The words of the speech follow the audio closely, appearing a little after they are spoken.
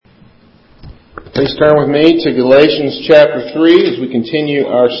Please turn with me to Galatians chapter 3 as we continue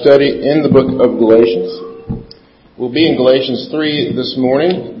our study in the book of Galatians. We'll be in Galatians 3 this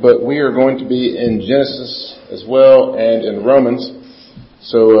morning, but we are going to be in Genesis as well and in Romans.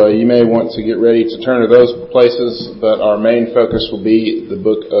 So you may want to get ready to turn to those places, but our main focus will be the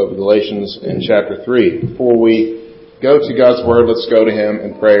book of Galatians in chapter 3. Before we go to God's Word, let's go to Him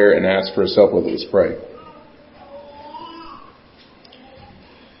in prayer and ask for His help with it. Let's pray.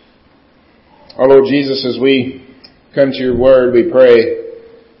 Our Lord Jesus, as we come to your word, we pray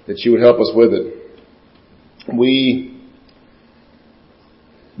that you would help us with it. We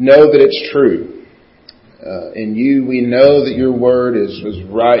know that it's true. In you, we know that your word is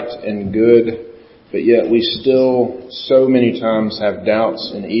right and good, but yet we still so many times have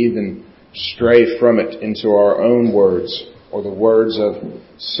doubts and even stray from it into our own words or the words of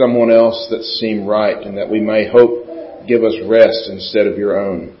someone else that seem right and that we may hope give us rest instead of your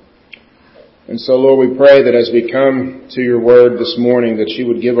own. And so, Lord, we pray that as we come to your word this morning, that you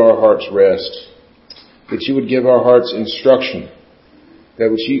would give our hearts rest, that you would give our hearts instruction,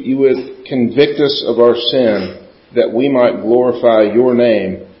 that you would convict us of our sin, that we might glorify your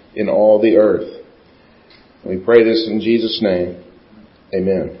name in all the earth. We pray this in Jesus' name.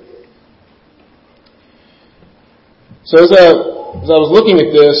 Amen. So as I was looking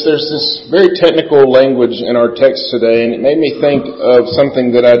at this, there's this very technical language in our text today, and it made me think of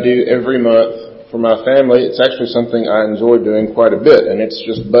something that I do every month for my family. It's actually something I enjoy doing quite a bit, and it's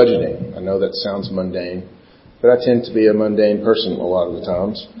just budgeting. I know that sounds mundane, but I tend to be a mundane person a lot of the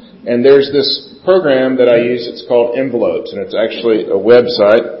times. And there's this program that I use, it's called Envelopes, and it's actually a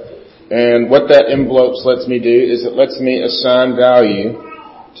website. And what that Envelopes lets me do is it lets me assign value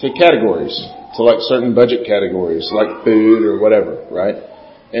to categories, to like certain budget categories, like food or whatever, right?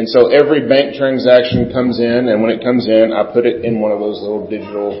 And so every bank transaction comes in, and when it comes in, I put it in one of those little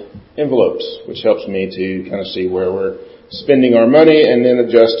digital envelopes, which helps me to kind of see where we're spending our money and then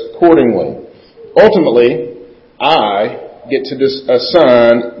adjust accordingly. Ultimately, I get to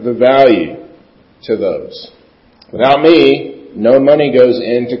assign the value to those. Without me, no money goes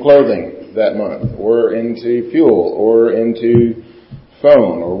into clothing that month, or into fuel, or into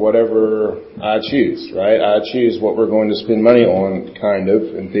phone, or whatever I choose, right? I choose what we're going to spend money on, kind of,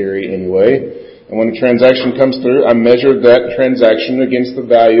 in theory anyway. And when a transaction comes through, I measure that transaction against the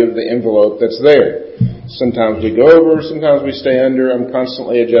value of the envelope that's there. Sometimes we go over, sometimes we stay under. I'm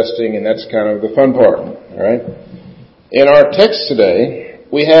constantly adjusting, and that's kind of the fun part, all right? In our text today,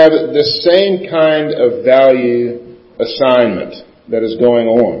 we have the same kind of value assignment that is going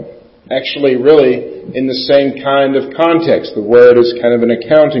on. Actually, really, in the same kind of context. The word is kind of an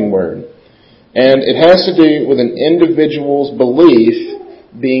accounting word. And it has to do with an individual's belief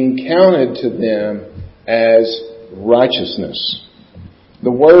being counted to them as righteousness.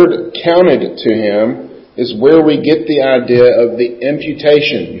 The word counted to him is where we get the idea of the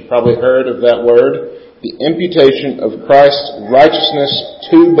imputation. You've probably heard of that word. The imputation of Christ's righteousness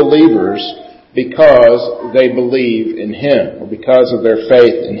to believers because they believe in him or because of their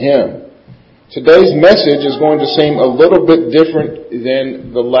faith in him. Today's message is going to seem a little bit different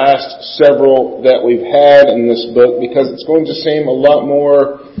than the last several that we've had in this book because it's going to seem a lot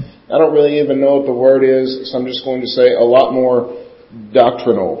more, I don't really even know what the word is, so I'm just going to say a lot more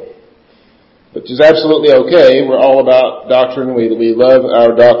doctrinal. Which is absolutely okay. We're all about doctrine. We love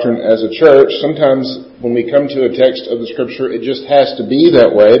our doctrine as a church. Sometimes when we come to a text of the Scripture, it just has to be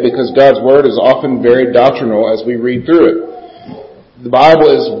that way because God's Word is often very doctrinal as we read through it. The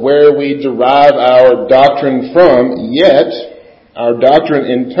Bible is where we derive our doctrine from, yet our doctrine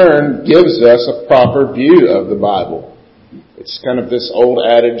in turn gives us a proper view of the Bible. It's kind of this old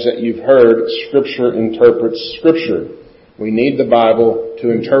adage that you've heard, Scripture interprets Scripture. We need the Bible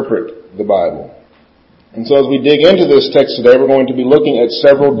to interpret the Bible. And so as we dig into this text today, we're going to be looking at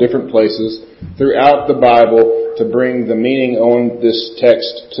several different places throughout the Bible to bring the meaning on this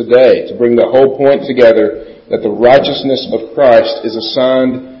text today, to bring the whole point together that the righteousness of Christ is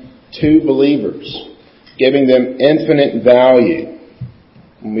assigned to believers, giving them infinite value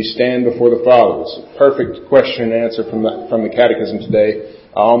when we stand before the Father. It's a perfect question and answer from the Catechism today.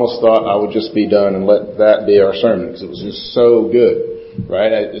 I almost thought I would just be done and let that be our sermon because it was just so good,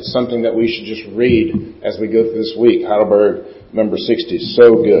 right? It's something that we should just read as we go through this week. Heidelberg, number 60,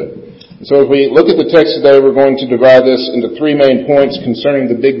 so good. So as we look at the text today, we're going to divide this into three main points concerning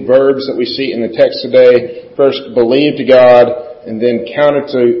the big verbs that we see in the text today. First, believe to God, and then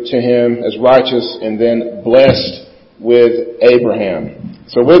counted to him as righteous, and then blessed with Abraham.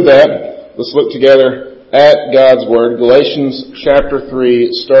 So with that, let's look together at God's Word. Galatians chapter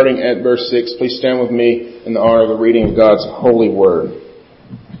 3, starting at verse 6. Please stand with me in the honor of the reading of God's holy Word.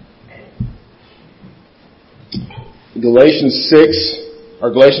 Galatians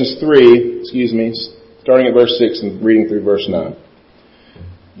 3, starting at verse 6 and reading through verse 9.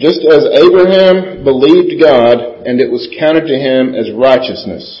 Just as Abraham believed God, and it was counted to him as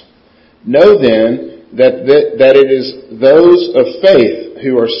righteousness. Know then that it is those of faith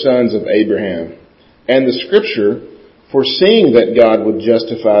who are sons of Abraham. And the Scripture, foreseeing that God would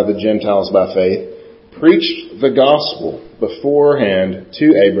justify the Gentiles by faith, preached the gospel beforehand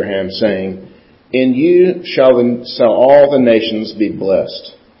to Abraham, saying, In you shall all the nations be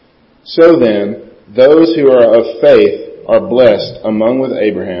blessed. So then, those who are of faith are blessed among with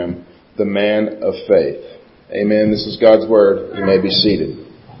Abraham, the man of faith. Amen. This is God's word. You may be seated.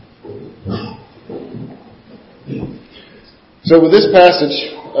 So with this passage,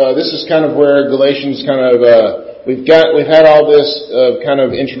 this is kind of where Galatians we've had all this kind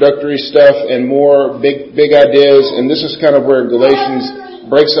of introductory stuff and more big ideas, and this is kind of where Galatians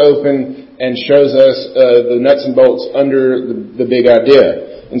breaks open and shows us the nuts and bolts under the big idea.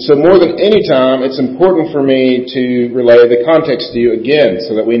 And so more than any time, it's important for me to relay the context to you again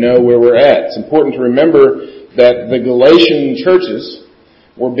so that we know where we're at. It's important to remember that the Galatian churches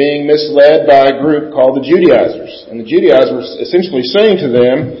were being misled by a group called the Judaizers. And the Judaizers were essentially saying to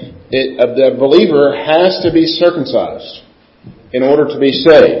them, the believer has to be circumcised in order to be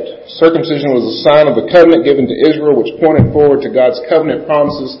saved. Circumcision was a sign of the covenant given to Israel, which pointed forward to God's covenant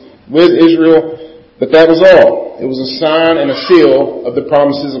promises with Israel. But that was all. It was a sign and a seal of the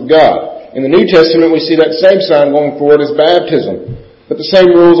promises of God. In the New Testament, we see that same sign going forward as baptism. But the same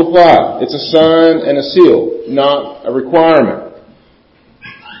rules apply. It's a sign and a seal, not a requirement.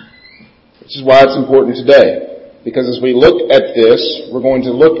 Which is why it's important today. Because as we look at this, we're going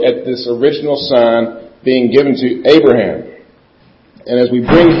to look at this original sign being given to Abraham. And as we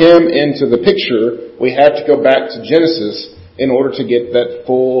bring him into the picture, we have to go back to Genesis in order to get that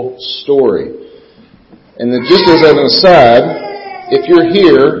full story. And then just as an aside, if you're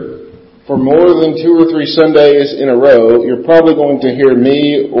here for more than 2 or 3 Sundays in a row, you're probably going to hear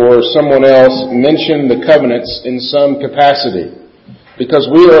me or someone else mention the covenants in some capacity. Because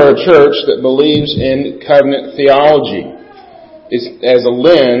we are a church that believes in covenant theology as a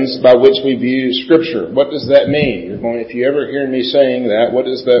lens by which we view Scripture. What does that mean? If you ever hear me saying that, what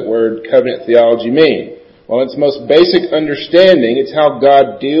does that word covenant theology mean? Well, its most basic understanding, it's how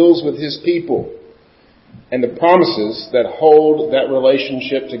God deals with His people. And the promises that hold that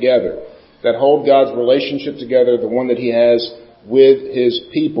relationship together, that hold God's relationship together, the one that He has with His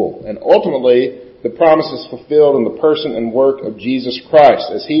people. And ultimately, the promise is fulfilled in the person and work of Jesus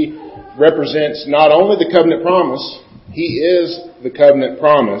Christ, as He represents not only the covenant promise, He is the covenant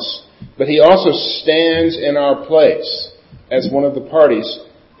promise, but He also stands in our place as one of the parties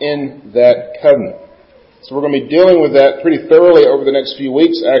in that covenant. So we're going to be dealing with that pretty thoroughly over the next few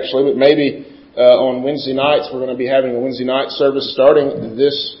weeks, actually, but maybe on Wednesday nights, we're going to be having a Wednesday night service starting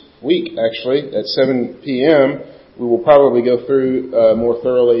this week, actually, at 7 p.m. We will probably go through more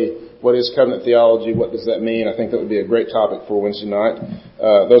thoroughly what is covenant theology, what does that mean. I think that would be a great topic for Wednesday night.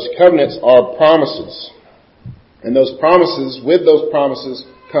 Those covenants are promises. And with those promises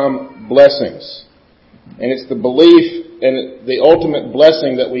come blessings. And it's the belief and the ultimate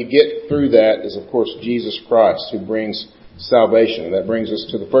blessing that we get through that is, of course, Jesus Christ, who brings salvation. That brings us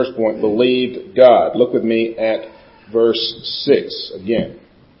to the first point, believed God. Look with me at verse 6 again.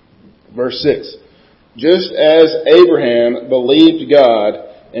 Verse 6. Just as Abraham believed God,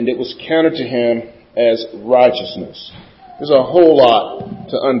 and it was counted to him as righteousness. There's a whole lot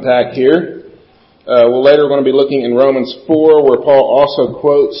to unpack here. Later we're going to be looking in Romans 4, where Paul also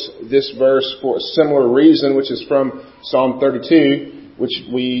quotes this verse for a similar reason, which is from Psalm 32, which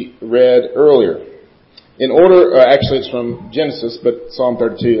we read earlier. Actually it's from Genesis, but Psalm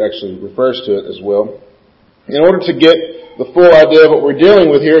 32 actually refers to it as well. In order to get the full idea of what we're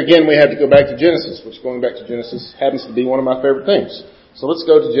dealing with here, again, we have to go back to Genesis, which going back to Genesis happens to be one of my favorite things. So let's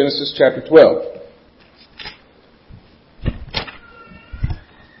go to Genesis chapter 12.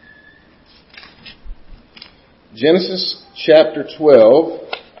 Genesis chapter 12,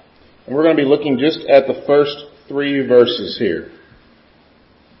 and we're going to be looking just at the first 3 verses here.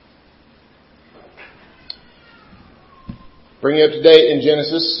 Bring you up to date in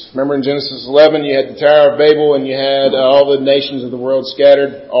Genesis. Remember in Genesis 11 you had the Tower of Babel and you had all the nations of the world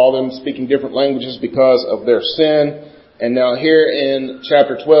scattered, all of them speaking different languages because of their sin. And now here in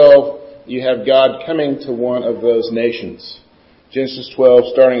chapter 12 you have God coming to one of those nations. Genesis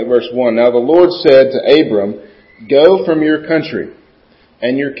 12 starting at verse 1. Now the Lord said to Abram, "Go from your country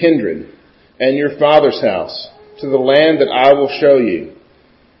and your kindred and your father's house to the land that I will show you."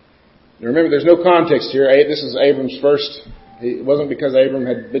 Now remember, there's no context here. This is Abram's first. It wasn't because Abram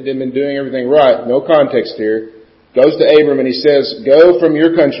had been doing everything right. No context here. goes to Abram and he says, "Go from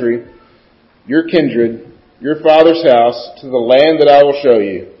your country, your kindred, your father's house, to the land that I will show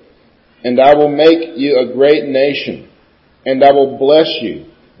you. And I will make you a great nation, and I will bless you,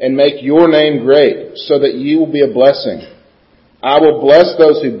 and make your name great, so that you will be a blessing. I will bless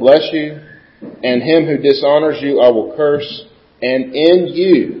those who bless you, and him who dishonors you I will curse, and in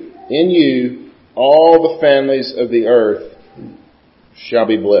you, all the families of the earth shall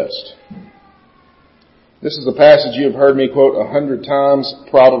be blessed." This is a passage you have heard me quote 100 times,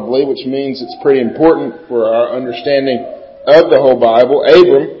 probably, which means it's pretty important for our understanding of the whole Bible.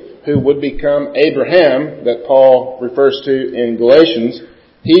 Abram, who would become Abraham, that Paul refers to in Galatians,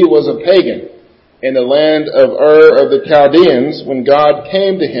 he was a pagan in the land of Ur of the Chaldeans when God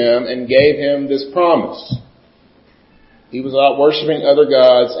came to him and gave him this promise. He was out worshiping other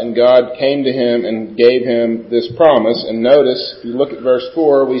gods, and God came to him and gave him this promise. And notice, if you look at verse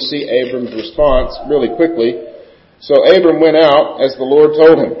 4, we see Abram's response really quickly. "So Abram went out as the Lord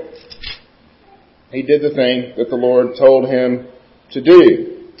told him." He did the thing that the Lord told him to do.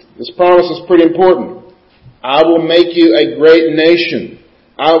 This promise is pretty important. "I will make you a great nation.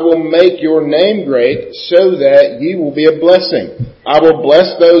 I will make your name great so that you will be a blessing. I will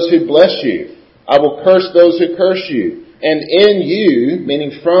bless those who bless you. I will curse those who curse you. And in you,"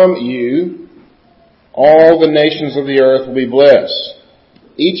 meaning from you, "all the nations of the earth will be blessed."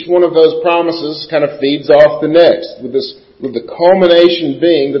 Each one of those promises kind of feeds off the next, with the culmination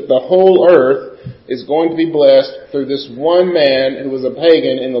being that the whole earth is going to be blessed through this one man who was a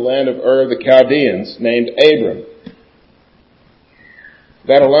pagan in the land of Ur of the Chaldeans named Abram.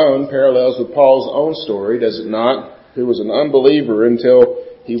 That alone parallels with Paul's own story, does it not? Who was an unbeliever until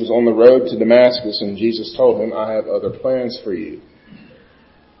he was on the road to Damascus and Jesus told him, "I have other plans for you."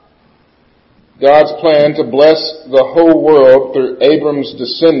 God's plan to bless the whole world through Abram's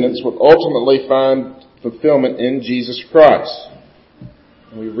descendants would ultimately find fulfillment in Jesus Christ.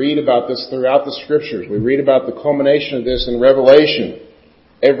 And we read about this throughout the Scriptures. We read about the culmination of this in Revelation.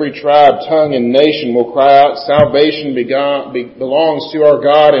 Every tribe, tongue, and nation will cry out, "Salvation belongs to our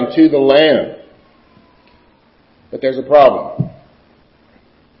God and to the Lamb." But there's a problem.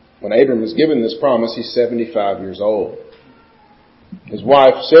 When Abram was given this promise, he's 75 years old. His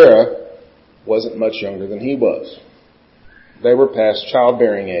wife, Sarah, wasn't much younger than he was. They were past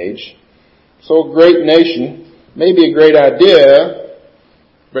childbearing age. So a great nation may be a great idea,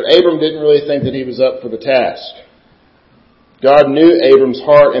 but Abram didn't really think that he was up for the task. God knew Abram's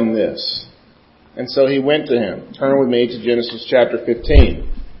heart in this, and so he went to him. Turn with me to Genesis chapter 15.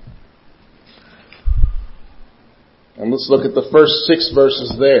 And let's look at the first 6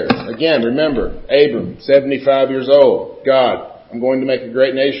 verses there. Again, remember, Abram, 75 years old. God, "I'm going to make a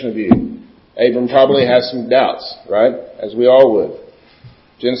great nation of you." Abram probably has some doubts, right? As we all would.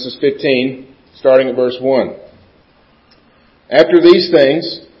 Genesis 15, starting at verse 1. "After these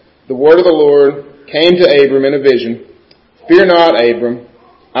things, the word of the Lord came to Abram in a vision. 'Fear not, Abram.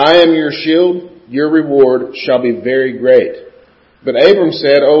 I am your shield. Your reward shall be very great.' But Abram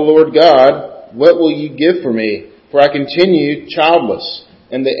said, 'O Lord God, what will you give for me? For I continue childless,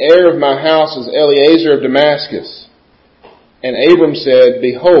 and the heir of my house is Eliezer of Damascus.' And Abram said,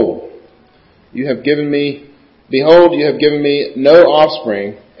 Behold, you have given me no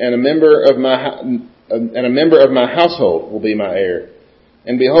offspring, and a member of my household will be my heir.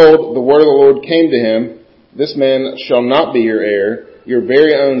 And behold, the word of the Lord came to him, This man shall not be your heir, your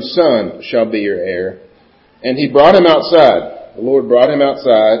very own son shall be your heir. And he brought him outside. The Lord brought him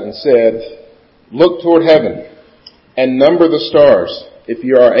outside and said, Look toward heaven and number the stars, if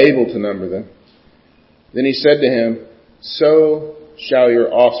you are able to number them. Then he said to him, So shall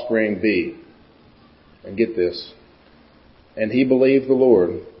your offspring be. And get this. And he believed the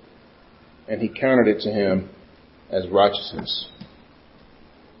Lord, and he counted it to him as righteousness.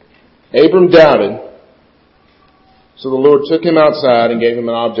 Abram doubted, so the Lord took him outside and gave him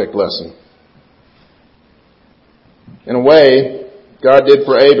an object lesson. In a way, God did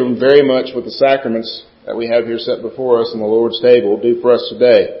for Abram very much what the sacraments that we have here set before us in the Lord's table do for us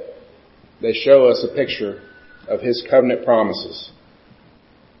today. They show us a picture of His covenant promises.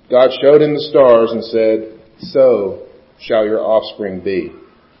 God showed him the stars and said, So shall your offspring be.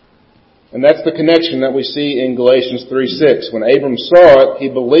 And that's the connection that we see in Galatians 3:6. When Abram saw it, he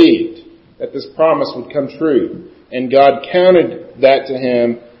believed that this promise would come true. And God counted that to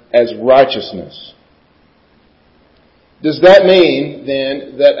him as righteousness. Does that mean,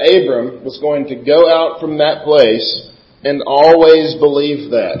 then, that Abram was going to go out from that place and always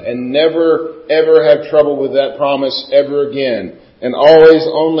believe that and never, ever have trouble with that promise ever again and always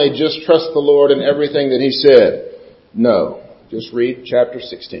only just trust the Lord in everything that He said? No. Just read chapter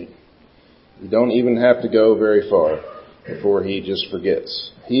 16. You don't even have to go very far before he just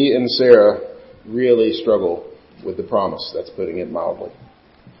forgets. He and Sarah really struggle with the promise. That's putting it mildly.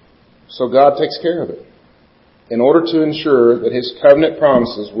 So God takes care of it in order to ensure that his covenant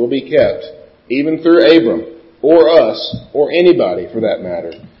promises will be kept, even through Abram or us or anybody for that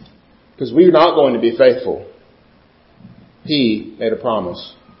matter, because we're not going to be faithful. He made a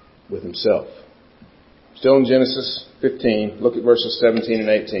promise with himself. Still in Genesis 15, look at verses 17 and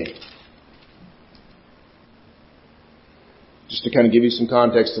 18. Just to kind of give you some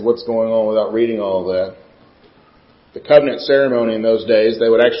context of what's going on without reading all of that. The covenant ceremony in those days, they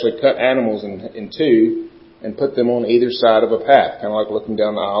would actually cut animals in two and put them on either side of a path, kind of like looking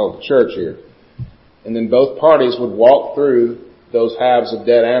down the aisle of the church here. And then both parties would walk through those halves of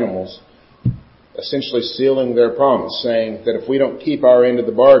dead animals, essentially sealing their promise, saying that if we don't keep our end of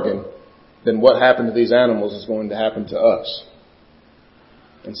the bargain, then what happened to these animals is going to happen to us.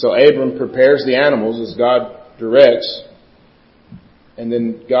 And so Abram prepares the animals as God directs, and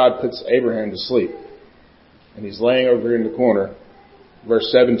then God puts Abraham to sleep. And he's laying over here in the corner. Verse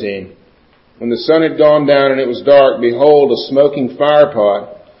 17. When the sun had gone down and it was dark, behold, a smoking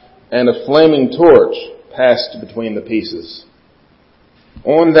firepot and a flaming torch passed between the pieces.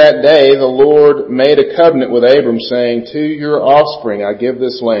 On that day the Lord made a covenant with Abram, saying, to your offspring I give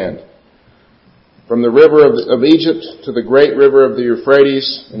this land, from the river of Egypt to the great river of the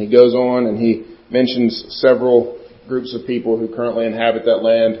Euphrates. And he goes on and he mentions several groups of people who currently inhabit that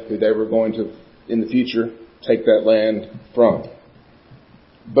land, who they were going to, in the future, take that land from.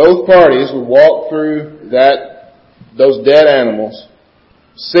 Both parties would walk through those dead animals,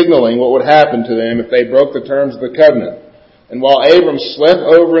 signaling what would happen to them if they broke the terms of the covenant. And while Abram slept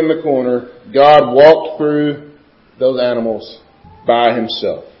over in the corner, God walked through those animals by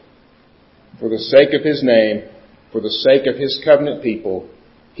himself. For the sake of his name, for the sake of his covenant people,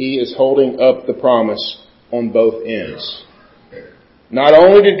 he is holding up the promise on both ends. Not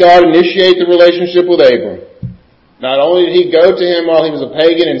only did God initiate the relationship with Abram, not only did he go to him while he was a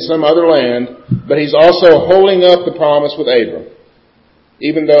pagan in some other land, but he's also holding up the promise with Abram,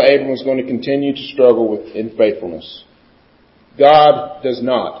 even though Abram was going to continue to struggle with unfaithfulness. God does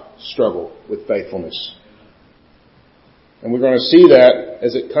not struggle with faithfulness. And we're going to see that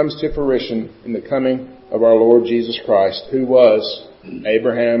as it comes to fruition in the coming of our Lord Jesus Christ, who was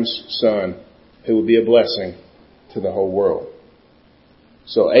Abraham's son, who would be a blessing to the whole world.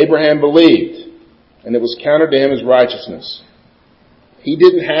 So Abraham believed, and it was counted to him as righteousness. He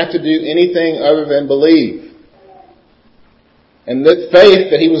didn't have to do anything other than believe. And that faith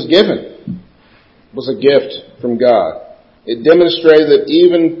that he was given was a gift from God. It demonstrated that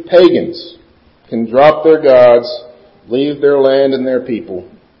even pagans can drop their gods, leave their land and their people,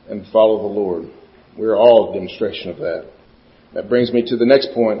 and follow the Lord. We're all a demonstration of that. That brings me to the next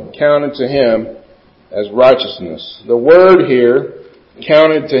point. Counted to him as righteousness. The word here,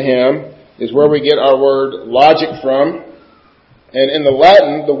 counted to him, is where we get our word logic from. And in the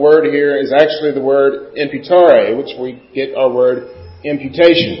Latin, the word here is actually the word imputare, which we get our word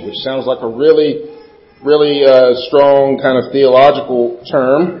imputation, which sounds like a really strong kind of theological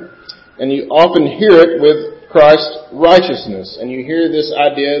term. And you often hear it with Christ's righteousness. And you hear this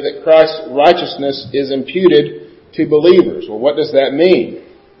idea that Christ's righteousness is imputed to believers. Well, what does that mean?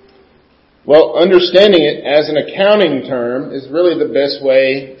 Well, understanding it as an accounting term is really the best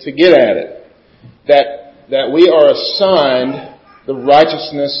way to get at it. That we are assigned the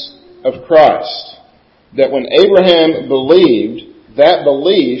righteousness of Christ. That when Abraham believed, that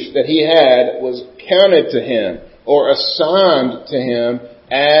belief that he had was counted to him or assigned to him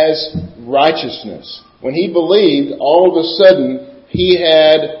as righteousness. When he believed, all of a sudden he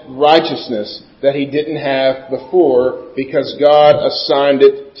had righteousness that he didn't have before because God assigned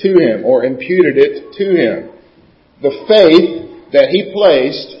it to him or imputed it to him. The faith that he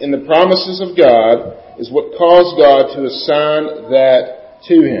placed in the promises of God is what caused God to assign that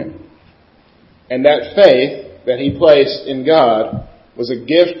to him. And that faith that he placed in God was a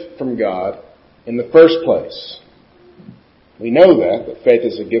gift from God in the first place. We know that faith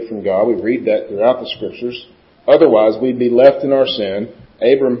is a gift from God. We read that throughout the Scriptures. Otherwise, we'd be left in our sin.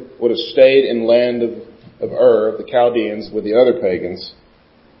 Abram would have stayed in the land of Ur, of the Chaldeans, with the other pagans.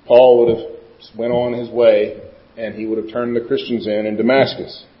 Paul would have went on his way, and he would have turned the Christians in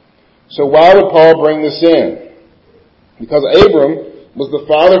Damascus. So why would Paul bring this in? Because Abram was the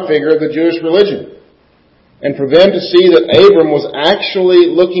father figure of the Jewish religion. And for them to see that Abram was actually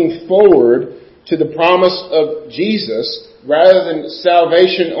looking forward to the promise of Jesus rather than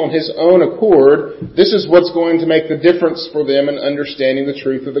salvation on his own accord, this is what's going to make the difference for them in understanding the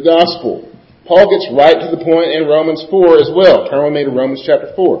truth of the gospel. Paul gets right to the point in Romans 4 as well. Turn with me to Romans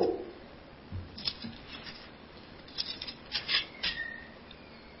chapter 4.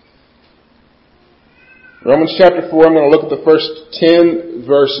 Romans chapter 4, I'm going to look at the first 10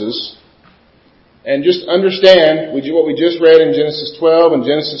 verses and just understand what we just read in Genesis 12 and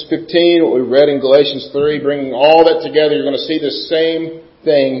Genesis 15, what we read in Galatians 3, bringing all that together, you're going to see this same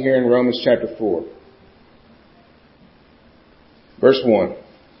thing here in Romans chapter 4. Verse 1.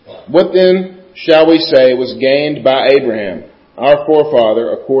 What then shall we say was gained by Abraham, our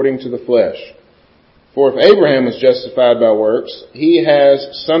forefather, according to the flesh? For if Abraham was justified by works, he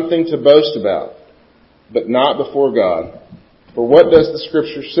has something to boast about, but not before God. For what does the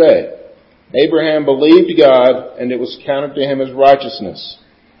Scripture say? Abraham believed God, and it was counted to him as righteousness.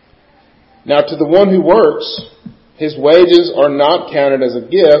 Now to the one who works, his wages are not counted as a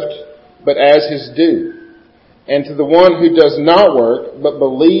gift, but as his due. And to the one who does not work, but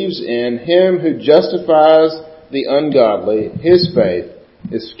believes in him who justifies the ungodly, his faith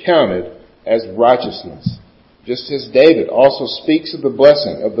is counted as righteousness. Just as David also speaks of the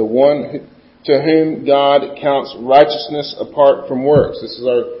blessing of the one to whom God counts righteousness apart from works. This is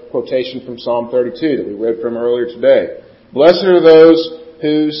our quotation from Psalm 32 that we read from earlier today. Blessed are those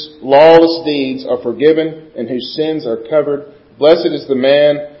whose lawless deeds are forgiven and whose sins are covered. Blessed is the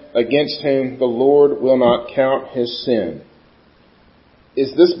man against whom the Lord will not count his sin.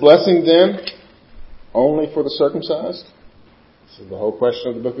 Is this blessing then only for the circumcised? This is the whole question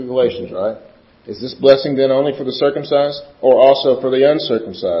of the book of Galatians, right? Is this blessing then only for the circumcised or also for the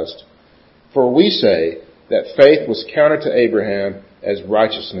uncircumcised? For we say that faith was counted to Abraham as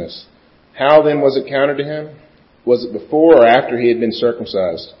righteousness. How then was it counted to him? Was it before or after he had been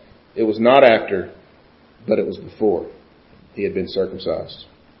circumcised? It was not after, but it was before he had been circumcised.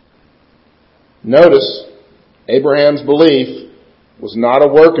 Notice, Abraham's belief was not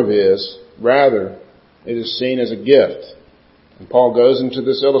a work of his, rather, it is seen as a gift. And Paul goes into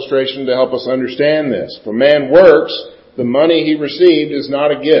this illustration to help us understand this. For man works, the money he received is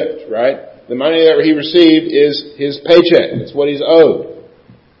not a gift, right? The money that he received is his paycheck. It's what he's owed.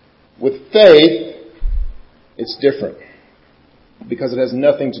 With faith, it's different. Because it has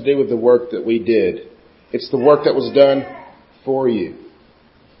nothing to do with the work that we did. It's the work that was done for you.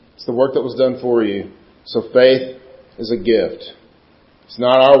 It's the work that was done for you. So faith is a gift. It's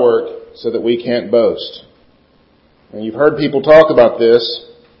not our work so that we can't boast. And you've heard people talk about this.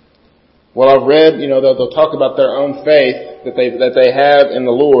 Well, I've read, they'll talk about their own faith that they have in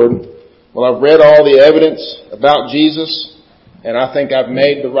the Lord. Well, I've read all the evidence about Jesus, and I think I've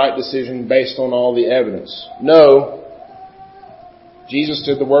made the right decision based on all the evidence. No. Jesus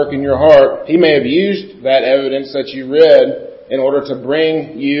did the work in your heart. He may have used that evidence that you read in order to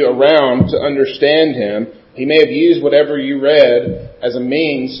bring you around to understand Him. He may have used whatever you read as a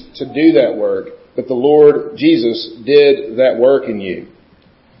means to do that work. But the Lord Jesus did that work in you.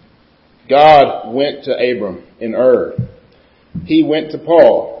 God went to Abram in Ur. He went to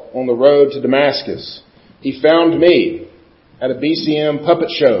Paul on the road to Damascus. He found me at a BCM puppet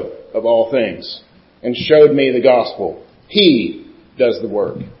show, of all things, and showed me the gospel. He does the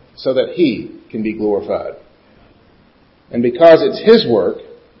work so that He can be glorified. And because it's His work,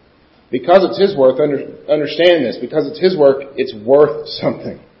 understand this, because it's His work, it's worth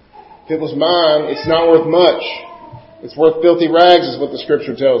something. If it was mine, it's not worth much. It's worth filthy rags is what the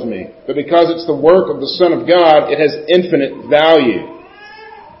Scripture tells me. But because it's the work of the Son of God, it has infinite value.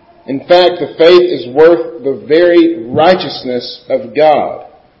 In fact, the faith is worth the very righteousness of God,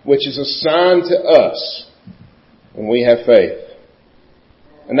 which is assigned to us when we have faith.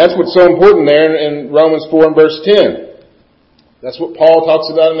 And that's what's so important there in Romans 4 and verse 10. That's what Paul talks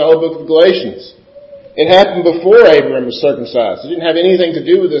about in the whole book of Galatians. It happened before Abraham was circumcised. It didn't have anything to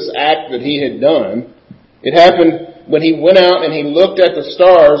do with this act that he had done. It happened when he went out and he looked at the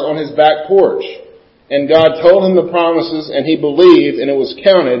stars on his back porch. And God told him the promises and he believed, and it was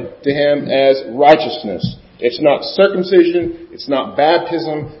counted to him as righteousness. It's not circumcision. It's not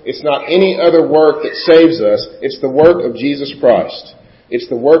baptism. It's not any other work that saves us. It's the work of Jesus Christ. It's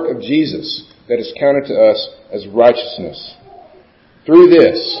the work of Jesus that is counted to us as righteousness. Through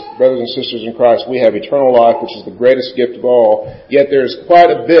this, brothers and sisters in Christ, we have eternal life, which is the greatest gift of all. Yet there's quite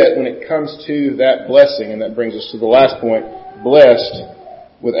a bit when it comes to that blessing, and that brings us to the last point, blessed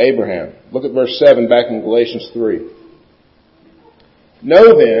with Abraham. Look at verse 7 back in Galatians 3.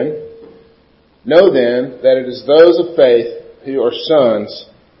 Know then that it is those of faith who are sons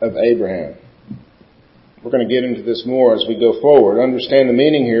of Abraham. We're going to get into this more as we go forward. Understand the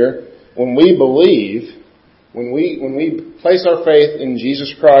meaning here. When we believe, when we place our faith in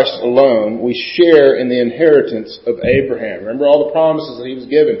Jesus Christ alone, we share in the inheritance of Abraham. Remember all the promises that he was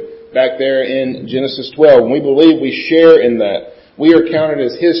given back there in Genesis 12. When we believe, we share in that. We are counted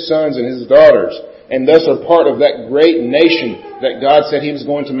as His sons and His daughters, and thus are part of that great nation that God said He was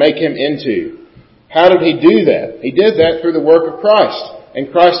going to make him into. How did He do that? He did that through the work of Christ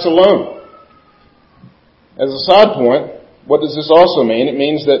and Christ alone. As a side point, what does this also mean? It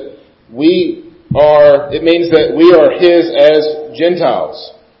means that we are His as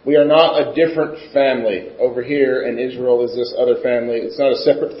Gentiles. We are not a different family over here, and Israel is this other family. It's not a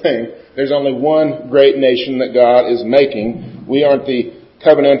separate thing. There's only one great nation that God is making. We aren't the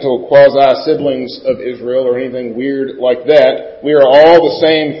covenantal quasi-siblings of Israel or anything weird like that. We are all the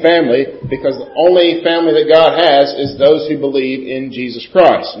same family because the only family that God has is those who believe in Jesus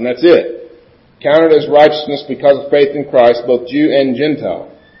Christ, and that's it. Counted as righteousness because of faith in Christ, both Jew and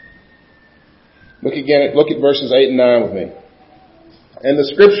Gentile. Look at verses 8 and 9 with me. And the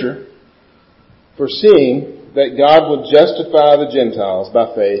Scripture, foreseeing that God would justify the Gentiles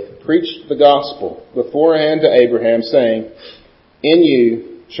by faith, preached the gospel beforehand to Abraham, saying, in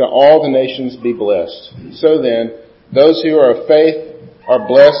you shall all the nations be blessed. So then, those who are of faith are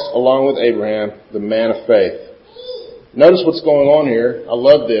blessed along with Abraham, the man of faith. Notice what's going on here. I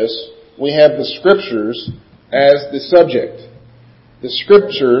love this. We have the Scriptures as the subject. The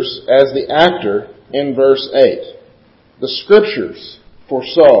Scriptures as the actor in verse 8. The Scriptures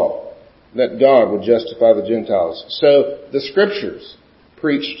foresaw that God would justify the Gentiles. So the Scriptures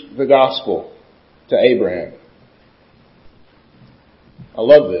preached the gospel to Abraham. I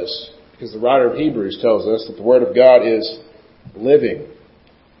love this because the writer of Hebrews tells us that the Word of God is living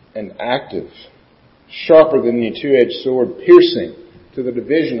and active, sharper than any two-edged sword, piercing to the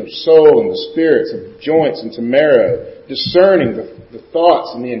division of soul and the spirits, of joints and to marrow, discerning the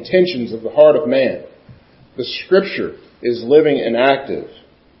thoughts and the intentions of the heart of man. The Scripture is living and active.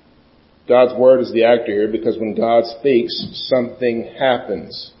 God's Word is the actor here because when God speaks, something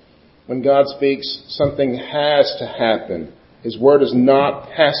happens. When God speaks, something has to happen. His Word is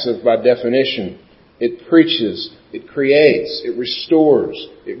not passive by definition. It preaches, it creates, it restores,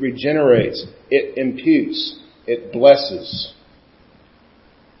 it regenerates, it imputes, it blesses.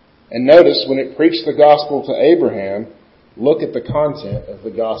 And notice when it preached the gospel to Abraham, look at the content of the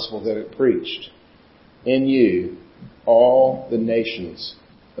gospel that it preached. In you, all the nations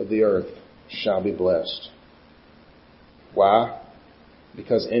of the earth shall be blessed. Why?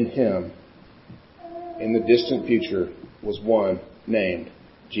 Because in Him, in the distant future, was one named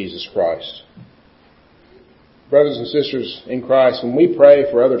Jesus Christ. Brothers and sisters in Christ, when we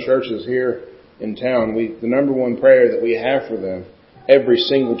pray for other churches here in town, the number one prayer that we have for them every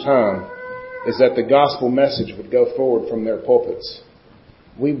single time is that the gospel message would go forward from their pulpits.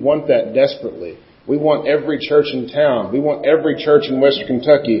 We want that desperately. We want every church in town. We want every church in Western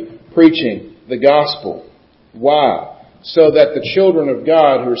Kentucky preaching the gospel. Why? So that the children of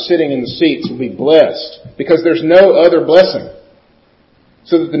God who are sitting in the seats will be blessed. Because there's no other blessing.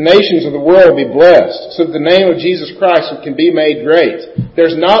 So that the nations of the world will be blessed. So that the name of Jesus Christ can be made great.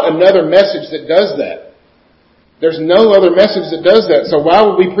 There's not another message that does that. There's no other message that does that. So why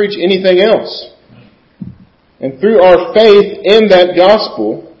would we preach anything else? And through our faith in that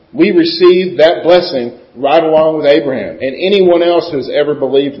gospel, we receive that blessing right along with Abraham and anyone else who's ever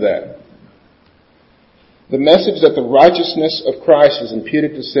believed that. The message that the righteousness of Christ is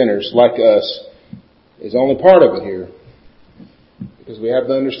imputed to sinners like us is only part of it here. Because we have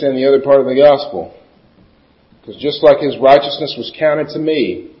to understand the other part of the gospel. Because just like His righteousness was counted to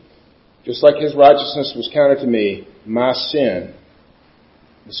me, my sin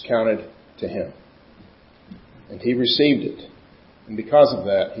was counted to Him. And He received it. And because of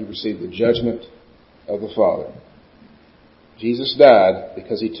that, He received the judgment of the Father. Jesus died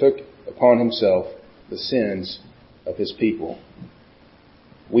because He took upon Himself the sins of His people.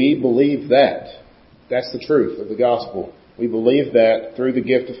 We believe that. That's the truth of the gospel. We believe that through the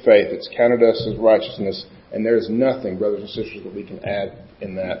gift of faith. It's counted us as righteousness. And there is nothing, brothers and sisters, that we can add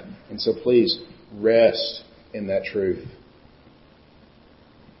in that. And so please rest in that truth.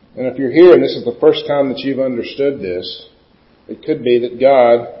 And if you're here and this is the first time that you've understood this, it could be that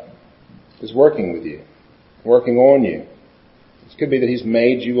God is working with you, working on you. It could be that He's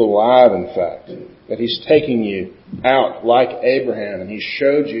made you alive, in fact. That He's taking you out like Abraham and He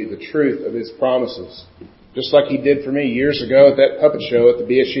showed you the truth of His promises. Just like He did for me years ago at that puppet show at the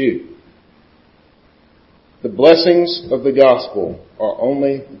BSU. The blessings of the gospel are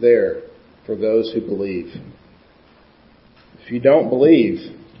only there for those who believe. If you don't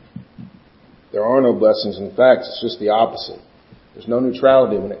believe, there are no blessings. In fact, it's just the opposite. There's no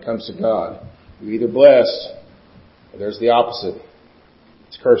neutrality when it comes to God. You're either blessed or there's the opposite.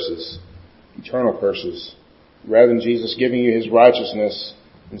 It's curses. Eternal curses. Rather than Jesus giving you His righteousness,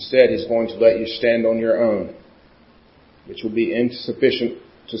 instead He's going to let you stand on your own, which will be insufficient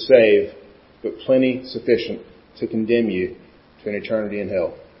to save, but plenty sufficient to condemn you to an eternity in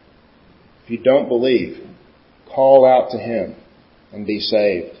hell. If If you don't believe, call out to Him and be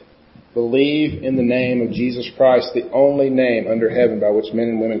saved. Believe in the name of Jesus Christ, the only name under heaven by which men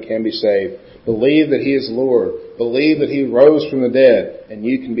and women can be saved. Believe that He is Lord. Believe that He rose from the dead, and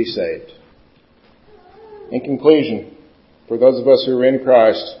you can be saved. In conclusion, for those of us who are in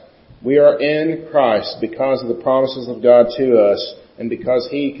Christ, we are in Christ because of the promises of God to us and because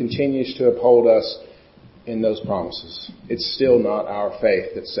He continues to uphold us in those promises. It's still not our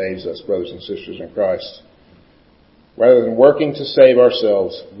faith that saves us, brothers and sisters in Christ. Rather than working to save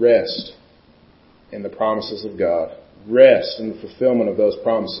ourselves, rest in the promises of God. Rest in the fulfillment of those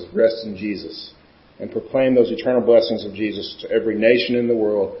promises. Rest in Jesus. And proclaim those eternal blessings of Jesus to every nation in the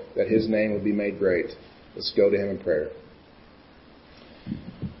world, that His name would be made great. Let's go to Him in prayer.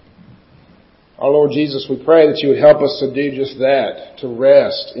 Our Lord Jesus, we pray that You would help us to do just that, to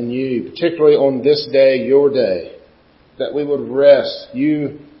rest in You, particularly on this day, Your day, that we would rest.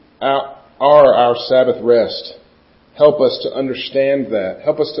 You are our Sabbath rest. Help us to understand that.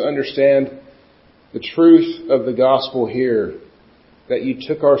 Help us to understand the truth of the gospel here, that You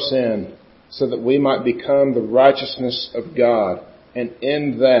took our sin so that we might become the righteousness of God. And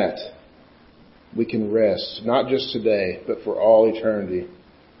in that, we can rest, not just today, but for all eternity.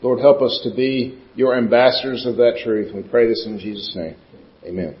 Lord, help us to be Your ambassadors of that truth. We pray this in Jesus' name.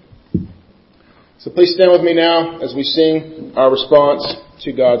 Amen. So please stand with me now as we sing our response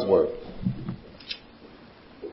to God's Word.